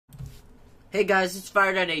Hey guys, it's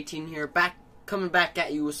Fire18 here, coming back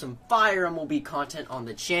at you with some Fire MLB content on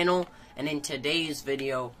the channel. And in today's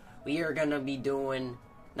video, we are gonna be doing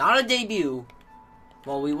not a debut.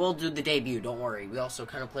 Well, we will do the debut, don't worry. We also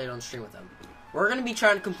kind of played on stream with them. We're gonna be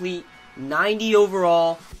trying to complete 90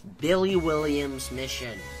 overall Billy Williams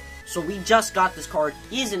mission. So we just got this card.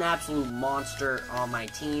 He's an absolute monster on my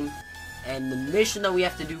team. And the mission that we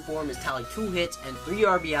have to do for him is tally 2 hits and 3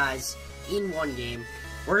 RBIs in one game.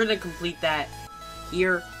 We're going to complete that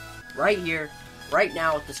here, right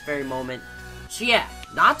now at this very moment. So yeah,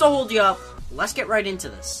 not to hold you up, let's get right into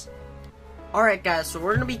this. Alright guys, so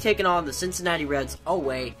we're going to be taking on the Cincinnati Reds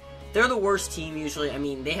away. They're the worst team usually. I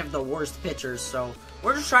mean, they have the worst pitchers, so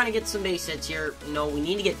we're just trying to get some base hits here. You know, we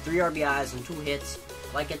need to get 3 RBIs and 2 hits,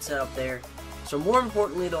 like it said up there. So more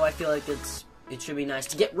importantly though, I feel like it should be nice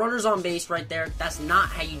to get runners on base right there. That's not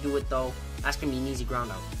how you do it though. That's going to be an easy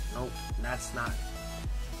ground out. Nope, that's not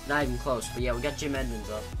even close. But yeah, we got Jim Edmonds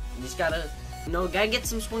up. You just gotta, gotta get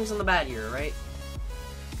some swings on the bat here, right?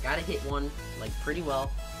 Gotta hit one, like, pretty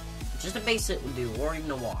well. Just a base hit would do, or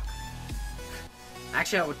even a walk.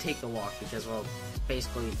 Actually, I would take the walk because, well, it's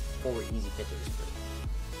basically 4 easy pitches,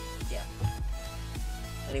 but yeah.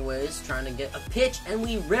 Anyways, trying to get a pitch, and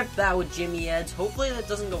we ripped that with Jimmy Eds. Hopefully that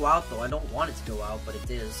doesn't go out, though. I don't want it to go out, but it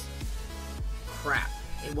is. Crap.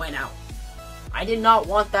 It went out. I did not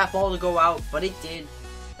want that ball to go out, but it did.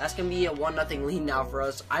 That's going to be a 1-0 lead now for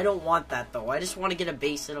us. I don't want that, though. I just want to get a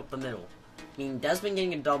base hit up the middle. I mean, Desmond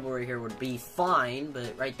getting a double right here would be fine,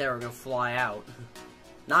 but right there we're going to fly out.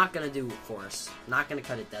 Not going to do it for us. Not going to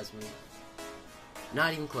cut it, Desmond.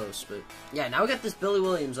 Not even close, but yeah, now we got this Billy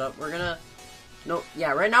Williams up. We're going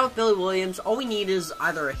to... right now with Billy Williams, all we need is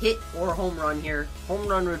either a hit or a home run here. Home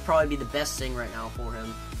run would probably be the best thing right now for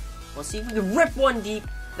him. Let's see if we can rip one deep.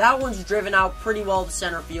 That one's driven out pretty well to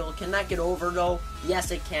center field. Can that get over, though?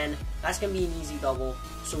 Yes, it can. That's going to be an easy double.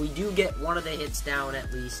 So we do get one of the hits down,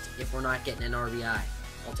 at least, if we're not getting an RBI.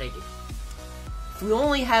 I'll take it. If we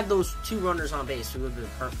only had those 2 runners on base, we would have been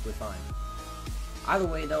perfectly fine. Either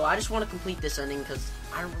way, though, I just want to complete this inning because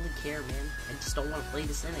I don't really care, man. I just don't want to play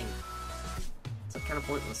this inning. It's kind of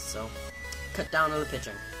pointless, so cut down to the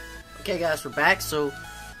pitching. Okay, guys, we're back. So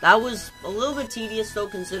that was a little bit tedious, though,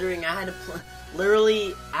 considering I had to play...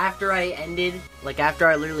 Literally, after I ended, after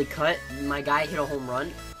I literally cut, my guy hit a home run.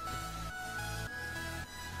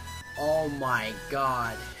 Oh my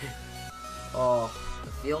god. Oh, the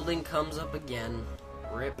fielding comes up again.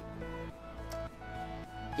 Rip.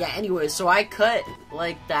 Yeah, anyways, so I cut,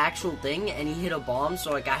 the actual thing, and he hit a bomb,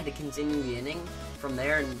 so, I had to continue the inning from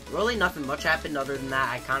there, and really nothing much happened other than that.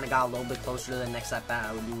 I kind of got a little bit closer to the next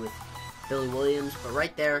at-bat I would do with Billy Williams, but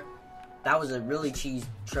right there, that was a really cheese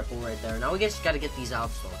triple right there. Now we just got to get these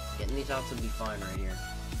outs, though. Getting these outs would be fine right here.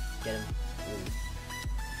 Get him. Ooh.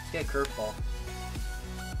 Let's get a curveball.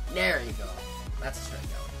 There you go. That's a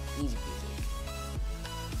strikeout. Easy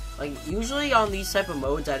peasy. Usually on these type of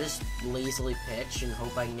modes, I just lazily pitch and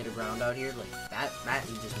hope I can get a ground out here. That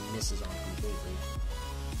he just misses on completely.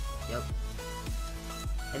 Yep.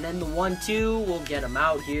 And then the 1-2, we'll get him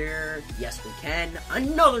out here. Yes, we can.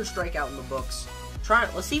 Another strikeout in the books.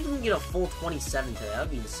 Let's see if we can get a full 27 today. That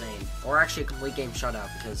would be insane. Or actually a complete game shutout,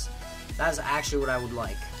 because that is actually what I would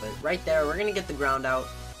like. But right there, we're going to get the ground out.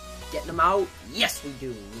 Getting them out. Yes, we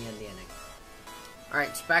do. We end the inning. Alright,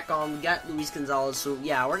 it's back on. We got Luis Gonzalez. So,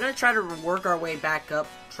 yeah, we're going to try to work our way back up.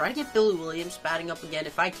 Try to get Billy Williams batting up again.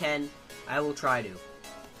 If I can, I will try to.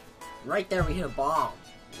 Right there, we hit a bomb.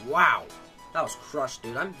 Wow. That was crushed,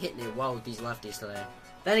 dude. I'm hitting it well with these lefties today.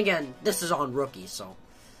 Then again, this is on rookie, so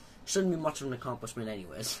shouldn't be much of an accomplishment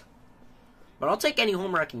anyways. But I'll take any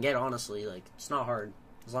homer I can get, honestly. It's not hard.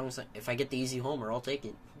 As long as if I get the easy homer, I'll take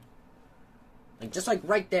it. Just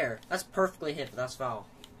right there. That's perfectly hit, but that's foul.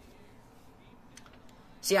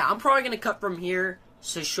 So yeah, I'm probably going to cut from here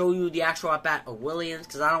to show you the actual at-bat of Williams,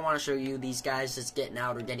 because I don't want to show you these guys just getting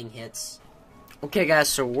out or getting hits. Okay, guys,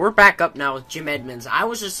 so we're back up now with Jim Edmonds. I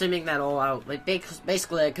was just simming that all out.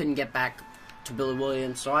 Basically, I couldn't get back to Billy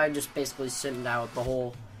Williams, so I just basically simmed out the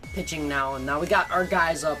whole pitching now, and now we got our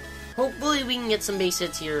guys up. Hopefully, we can get some base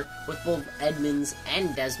hits here with both Edmonds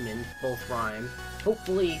and Desmond, both rhyme.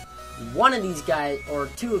 Hopefully, one of these guys, or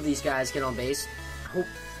 2 of these guys get on base. I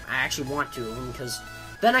actually want 2 of them, because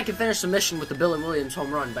then I can finish the mission with the Billy Williams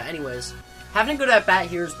home run. But anyways, having a good at-bat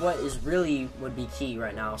here is what would be key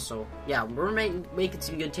right now. So, yeah, we're making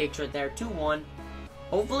some good takes right there. 2-1.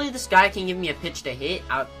 Hopefully, this guy can give me a pitch to hit.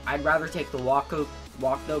 I'd rather take the walk, though,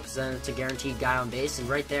 because then it's a guaranteed guy on base. And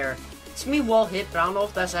right there, it's going to be well hit, but I don't know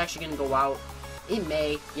if that's actually going to go out. It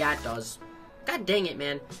may. Yeah, it does. God dang it,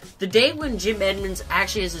 man. The day when Jim Edmonds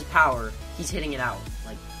actually has his power, he's hitting it out.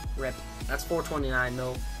 Rip. That's 429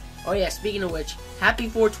 though. Oh yeah, speaking of which, happy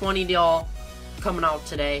 420 to y'all coming out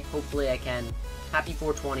today. Hopefully I can. Happy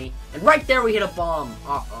 420. And right there we hit a bomb.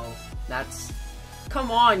 Uh-oh. That's...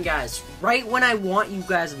 Come on, guys. Right when I want you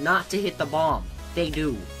guys not to hit the bomb, they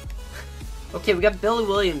do. Okay, we got Billy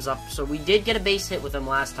Williams up, so we did get a base hit with him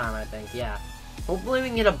last time, I think. Yeah. Hopefully we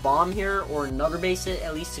can get a bomb here or another base hit,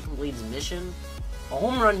 at least to complete his mission. A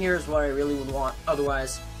home run here is what I really would want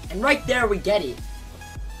otherwise. And right there we get it.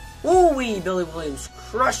 Ooh-wee, Billy Williams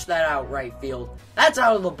crushed that out right field. That's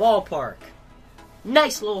out of the ballpark.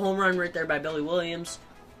 Nice little home run right there by Billy Williams.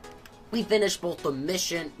 We finished both the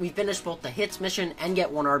mission, we finished both the hits mission and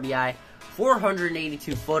get 1 RBI.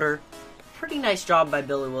 482 footer. Pretty nice job by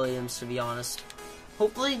Billy Williams, to be honest.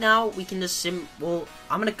 Hopefully now we can just well,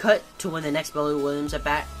 I'm going to cut to when the next Billy Williams at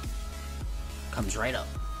bat comes right up.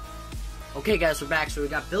 Okay guys, we're back. So we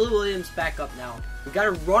got Billy Williams back up now. We got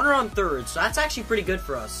a runner on third, so that's actually pretty good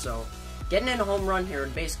for us. So getting in a home run here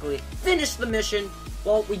and basically finish the mission.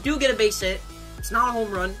 Well, we do get a base hit. It's not a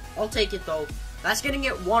home run. I'll take it though. That's going to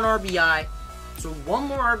get 1 RBI. So 1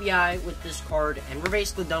 more RBI with this card, and we're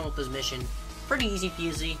basically done with this mission. Pretty easy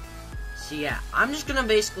peasy. So yeah, I'm just going to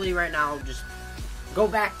basically right now just go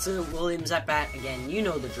back to Williams at bat again. You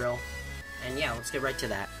know the drill. And yeah, let's get right to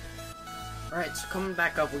that. Alright, so coming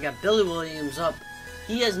back up, we got Billy Williams up.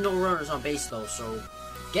 He has no runners on base though, so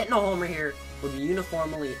getting a homer here would be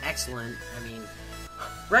uniformly excellent. I mean,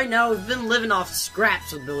 right now we've been living off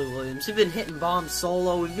scraps with Billy Williams. We've been hitting bombs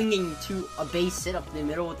solo. We've been getting a base hit up in the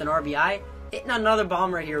middle with an RBI. Hitting another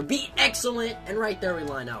bomb right here would be excellent, and right there we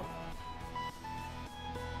line out.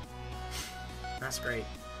 That's great.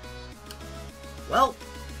 Well,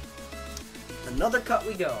 another cut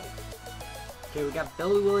we go. Okay, we got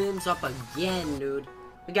Billy Williams up again, dude.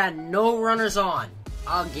 We got no runners on.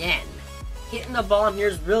 Again. Hitting the bomb here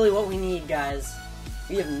is really what we need, guys.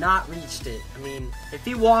 We have not reached it. I mean, if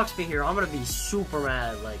he walks me here, I'm going to be super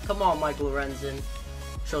mad. Like, come on, Mike Lorenzen.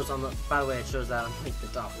 Shows on the... By the way, it shows that on, like, the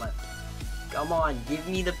top left. Come on, give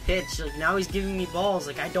me the pitch. Like, now he's giving me balls.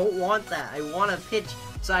 Like, I don't want that. I want a pitch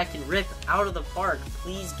so I can rip out of the park.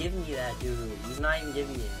 Please give me that, dude. He's not even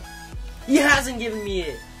giving me it. He hasn't given me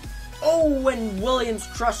it. Oh, and Williams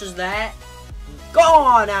crushes that.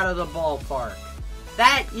 Gone out of the ballpark.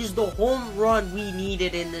 That is the home run we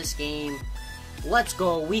needed in this game. Let's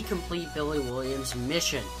go. We complete Billy Williams'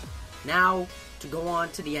 mission. Now, to go on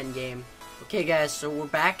to the end game. Okay, guys, so we're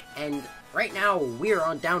back, and right now, we are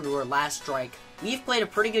on down to our last strike. We've played a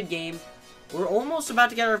pretty good game. We're almost about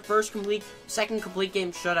to get our second complete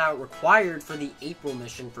game shutout required for the April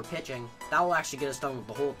mission for pitching. That will actually get us done with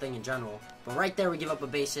the whole thing in general. But right there, we give up a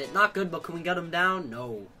base hit. Not good, but can we get him down?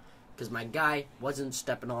 No. Because my guy wasn't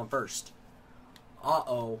stepping on first.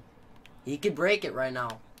 Uh-oh. He could break it right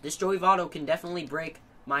now. This Joey Votto can definitely break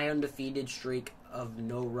my undefeated streak of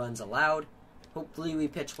no runs allowed. Hopefully we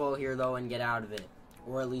pitch well here, though, and get out of it.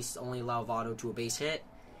 Or at least only allow Votto to a base hit.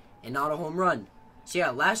 And not a home run. So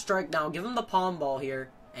yeah, last strike now. Give him the palm ball here.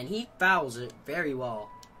 And he fouls it very well.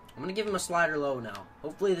 I'm going to give him a slider low now.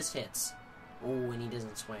 Hopefully this hits. Oh, and he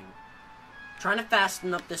doesn't swing. Trying to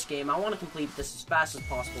fasten up this game. I want to complete this as fast as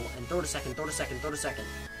possible. And throw to second, throw to second, throw to second.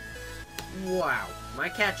 Wow. My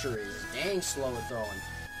catcher is dang slow at throwing.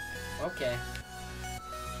 Okay.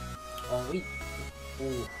 Oh, we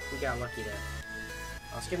got lucky there.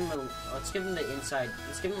 Let's give him the inside.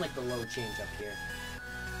 Let's give him like the low change up here.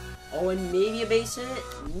 Oh, and maybe a base hit?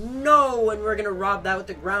 No, and we're gonna rob that with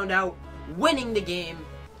the ground out, winning the game.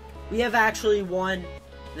 We have actually won.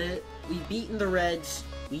 We've beaten the Reds.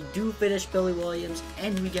 We do finish Billy Williams,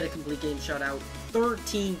 and we get a complete game shutout.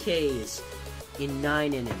 13 Ks in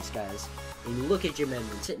 9 innings, guys. And look at Jim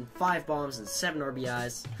Edmonds hitting 5 bombs and 7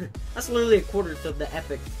 RBIs. That's literally a quarter of the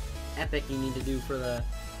epic you need to do for the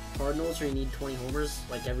Cardinals, where you need 20 homers,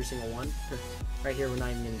 like every single one. Right here, we're not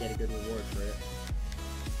even going to get a good reward for it.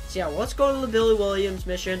 So yeah, let's go to the Billy Williams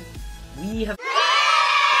mission. We have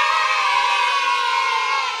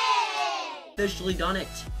officially done it.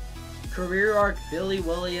 Career arc Billy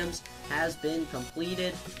Williams has been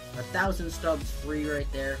completed. 1,000 stubs free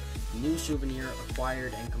right there. New souvenir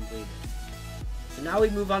acquired and completed. So now we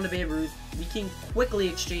move on to Babe Ruth. We can quickly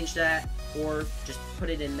exchange that or just put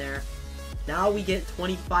it in there. Now we get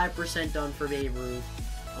 25% done for Babe Ruth,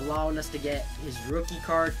 allowing us to get his rookie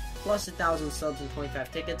card, plus 1,000 stubs and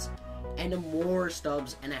 25 tickets, and more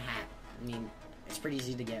stubs and a hat. I mean, it's pretty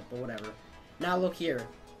easy to get, but whatever. Now look here.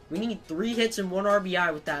 We need 3 hits and 1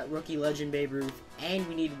 RBI with that rookie legend Babe Ruth, and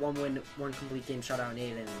we need 1 win, 1 complete game shutout in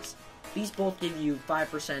 8 innings. These both give you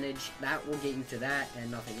 5%. That will get you to that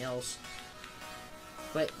and nothing else.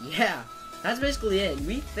 But yeah, that's basically it.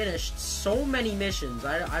 We finished so many missions.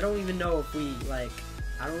 I don't even know if we, like,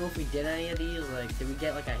 I don't know if we did any of these. Like, did we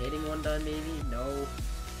get, like, a hitting one done, maybe? No.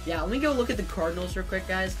 Yeah, let me go look at the Cardinals real quick,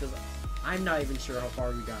 guys, because I'm not even sure how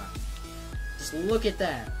far we got. Just look at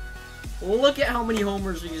that. Look at how many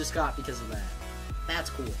homers we just got because of that. That's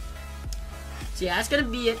cool. So, yeah, that's going to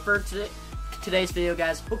be it for today's video,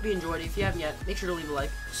 guys. Hope you enjoyed it. If you haven't yet, make sure to leave a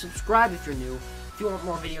like. Subscribe if you're new. If you want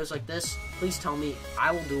more videos like this, please tell me.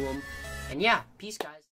 I will do them. And, yeah, peace, guys.